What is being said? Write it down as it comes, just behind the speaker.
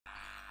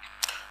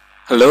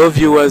Hello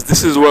viewers,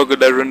 this is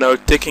Wagoda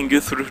Ronald taking you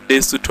through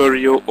today's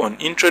tutorial on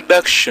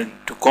Introduction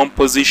to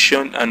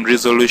Composition and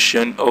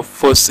Resolution of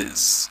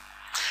Forces.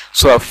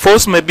 So a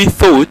force may be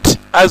thought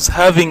as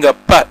having a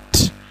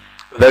part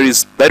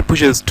that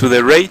pushes to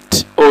the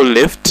right or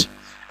left,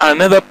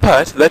 and another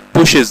part that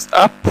pushes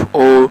up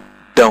or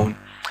down.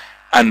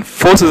 And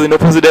forces in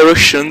opposite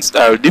directions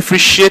are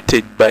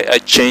differentiated by a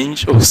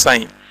change of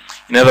sign.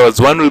 In other words,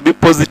 one will be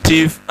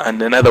positive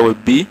and another will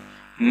be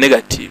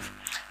negative.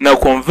 Now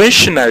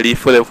conventionally,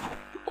 for the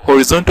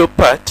horizontal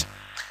part,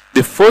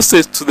 the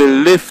forces to the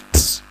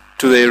left,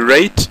 to the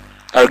right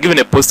are given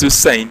a positive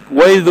sign,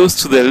 while those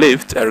to the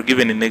left are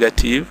given a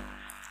negative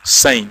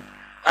sign.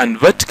 And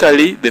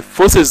vertically, the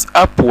forces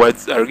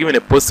upwards are given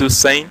a positive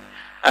sign,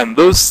 and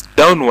those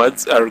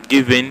downwards are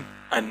given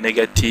a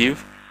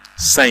negative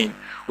sign.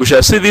 We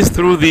shall see this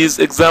through these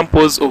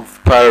examples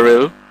of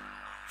parallel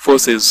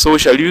forces. So we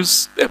shall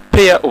use a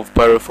pair of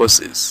parallel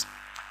forces.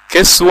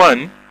 Case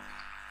 1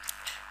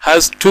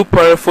 has two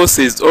parallel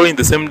forces all in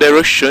the same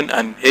direction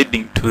and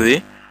heading to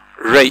the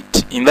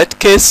right. In that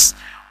case,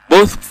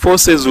 both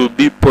forces will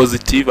be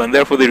positive, and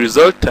therefore the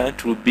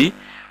resultant will be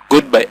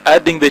good by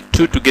adding the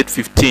 2 to get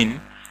 15,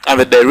 and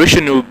the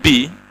direction will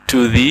be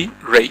to the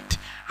right.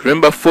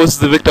 Remember, force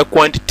is a vector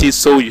quantity,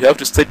 so you have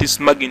to state its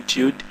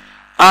magnitude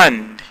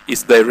and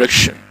its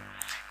direction.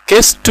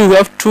 Case 2, we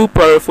have two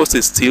parallel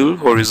forces still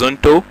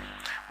horizontal,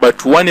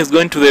 but one is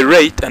going to the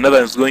right,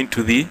 another is going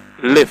to the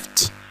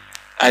left.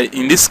 And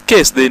in this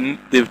case, the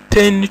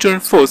 10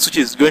 Newton force which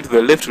is going to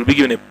the left will be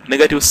given a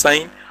negative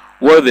sign,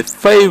 while the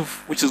 5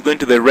 which is going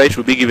to the right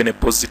will be given a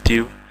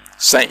positive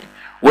sign.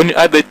 When you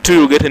add the 2,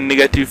 you'll get a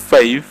negative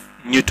 5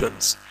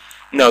 newtons.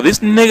 Now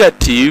this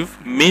negative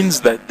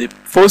means that the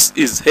force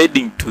is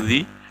heading to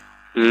the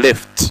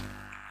left.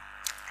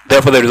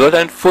 Therefore the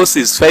resultant force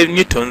is 5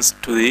 newtons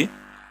to the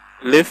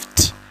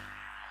left.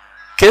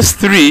 Case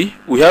 3,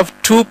 we have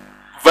two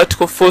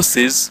vertical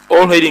forces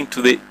all heading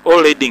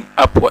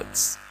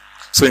upwards.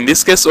 So in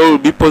this case, all will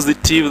be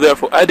positive,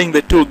 therefore adding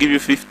the 2 will give you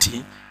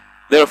 50.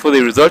 Therefore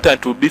the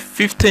resultant will be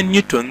 15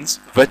 newtons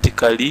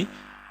vertically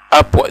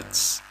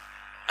upwards.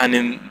 And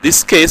in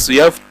this case, we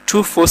have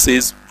two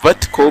forces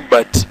vertical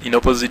but in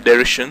opposite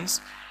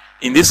directions.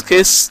 In this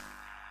case,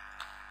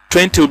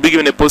 20 will be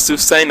given a positive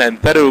sign and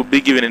 30 will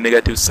be given a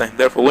negative sign.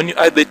 Therefore when you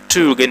add the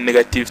 2, you get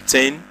negative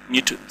 10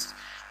 newtons.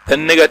 That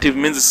negative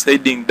means it's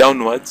heading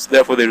downwards,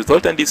 therefore the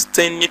resultant is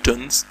 10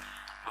 newtons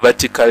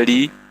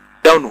vertically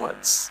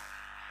downwards.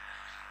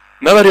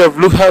 Now that we have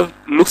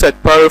looked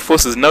at parallel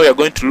forces, now we are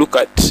going to look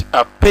at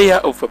a pair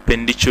of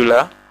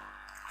perpendicular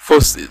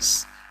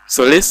forces.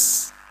 So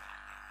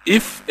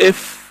if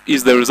F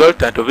is the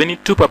resultant of any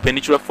two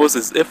perpendicular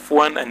forces,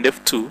 F1 and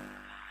F2,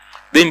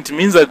 then it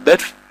means that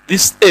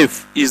this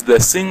F is the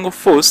single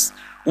force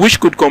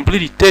which could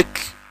completely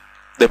take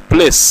the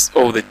place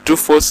of the two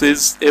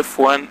forces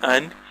F1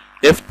 and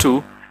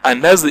F2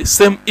 and has the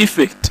same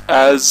effect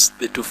as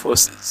the two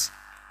forces.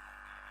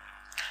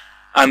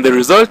 And the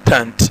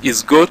resultant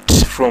is got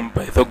from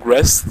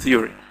Pythagoras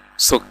theory.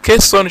 So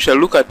case 1, we shall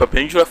look at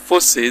perpendicular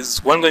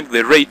forces, one going to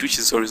the right which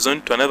is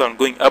horizontal, another one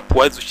going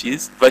upwards which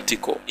is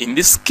vertical. In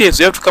this case,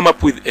 we have to come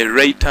up with a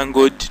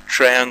right-angled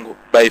triangle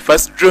by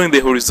first drawing the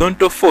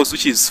horizontal force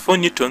which is 4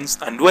 newtons,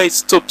 and where it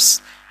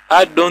stops,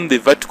 add on the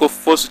vertical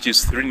force which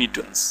is 3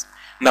 newtons.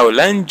 Now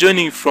line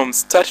joining from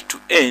start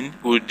to end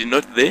will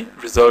denote the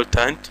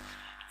resultant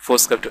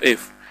force, capital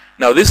F.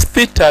 Now this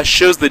theta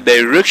shows the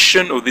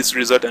direction of this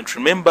resultant.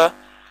 Remember,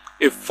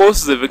 a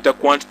force is a vector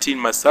quantity,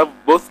 must have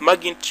both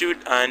magnitude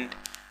and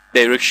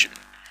direction.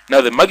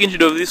 Now the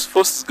magnitude of this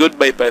force is got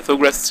by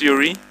Pythagoras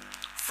theory.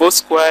 4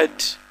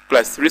 squared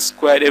plus 3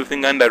 squared,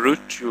 everything under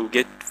root, you will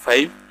get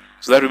 5.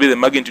 So that will be the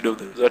magnitude of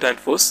the resultant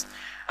force.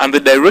 And the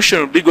direction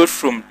will be got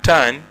from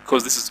tan,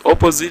 because this is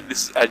opposite,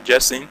 this is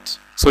adjacent.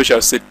 So we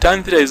shall say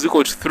tan theta is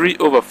equal to 3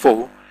 over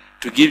 4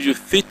 to give you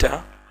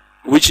theta,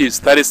 which is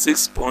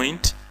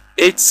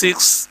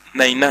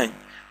 36.8699.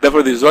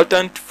 Therefore the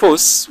resultant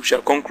force, we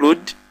shall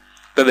conclude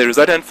that the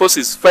resultant force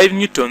is 5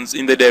 newtons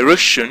in the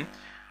direction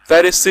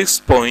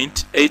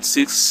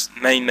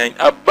 36.8699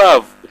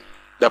 above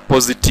the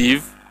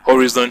positive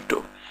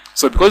horizontal.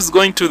 So because it's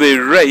going to the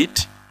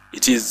right,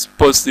 it is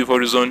positive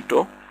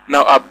horizontal.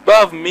 Now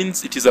above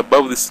means it is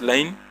above this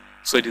line,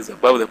 so it is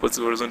above the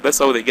positive horizontal. That's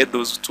how they get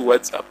those two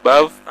words,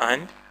 above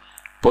and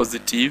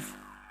positive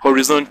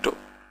horizontal.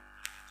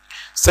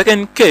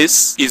 Second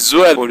case is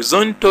where the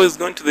horizontal is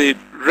going to the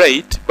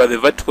right but the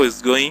vertical is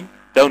going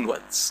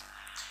downwards.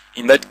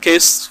 In that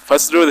case,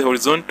 first draw the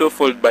horizontal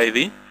followed by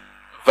the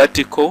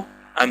vertical,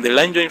 and the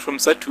line joining from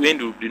start to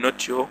end will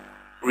denote your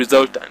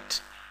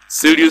resultant.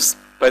 Still use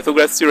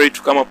Pythagoras theory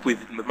to come up with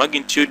the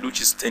magnitude,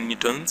 which is 10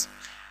 newtons.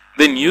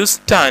 Then use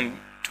tan,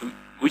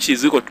 which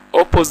is equal to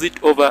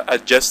opposite over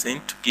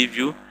adjacent, to give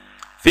you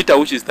theta,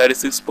 which is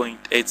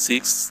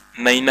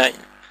 36.8699.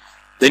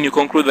 Then you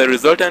conclude the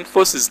resultant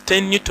force is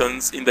 10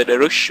 newtons in the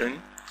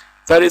direction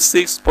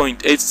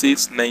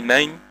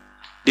 36.8699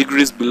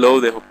 degrees below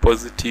the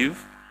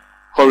positive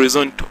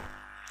horizontal.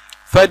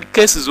 Third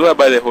case is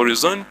whereby the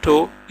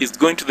horizontal is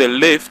going to the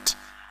left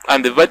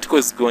and the vertical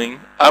is going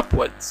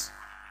upwards.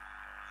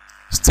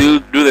 Still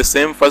do the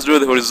same. First draw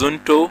the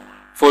horizontal,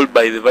 followed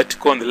by the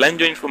vertical, and the line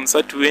joined from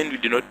start to end we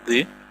denote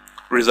the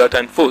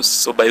resultant force.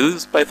 So by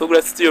this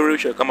Pythagoras theory we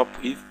shall come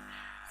up with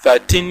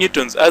 13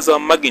 newtons as our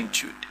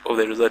magnitude of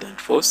the resultant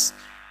force.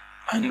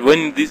 And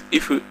when this,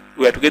 if we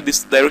are to get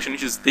this direction,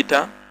 which is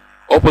theta,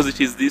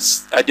 opposite is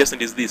this,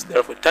 adjacent is this,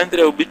 therefore tan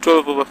theta will be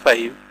 12 over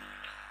 5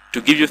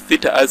 to give you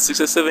theta as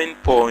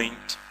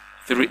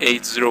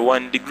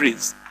 67.3801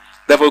 degrees.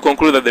 Therefore we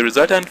conclude that the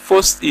resultant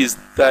force is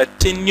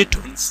 13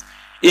 newtons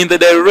in the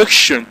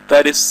direction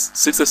that is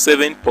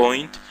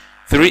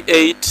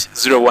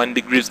 67.3801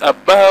 degrees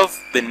above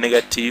the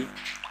negative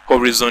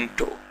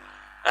horizontal.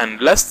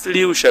 And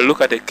lastly, we shall look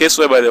at a case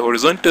whereby the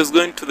horizontal is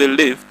going to the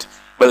left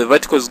but the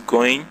vertical is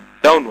going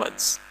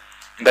downwards.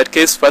 In that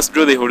case, first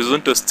draw the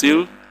horizontal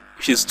still,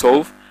 which is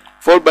 12,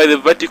 followed by the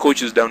vertical,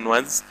 which is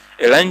downwards.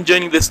 A line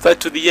joining the start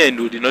to the end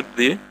will denote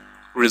the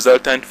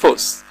resultant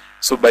force.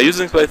 So by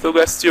using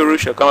Pythagoras theory we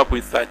shall come up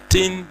with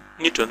 13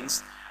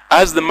 newtons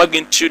as the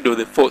magnitude of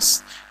the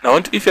force.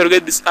 Now if you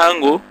get this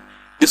angle,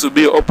 this will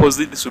be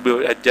opposite, this will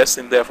be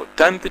adjacent, therefore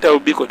tan theta will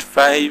be equal to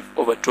 5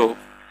 over 12,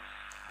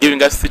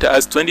 giving us theta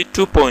as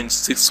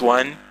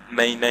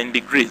 22.6199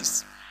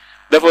 degrees.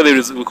 Therefore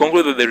we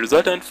conclude that the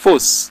resultant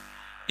force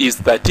is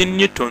 13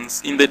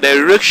 newtons in the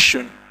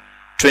direction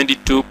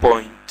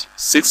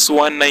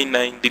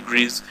 22.6199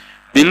 degrees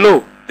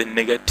below the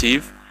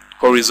negative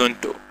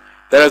horizontal.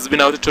 That has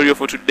been our tutorial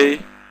for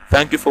today.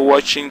 Thank you for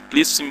watching.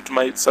 Please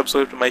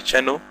subscribe to my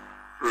channel,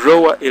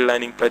 Rowa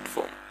e-learning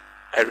platform.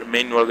 I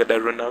remain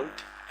Walgada Ronald.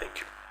 Thank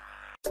you.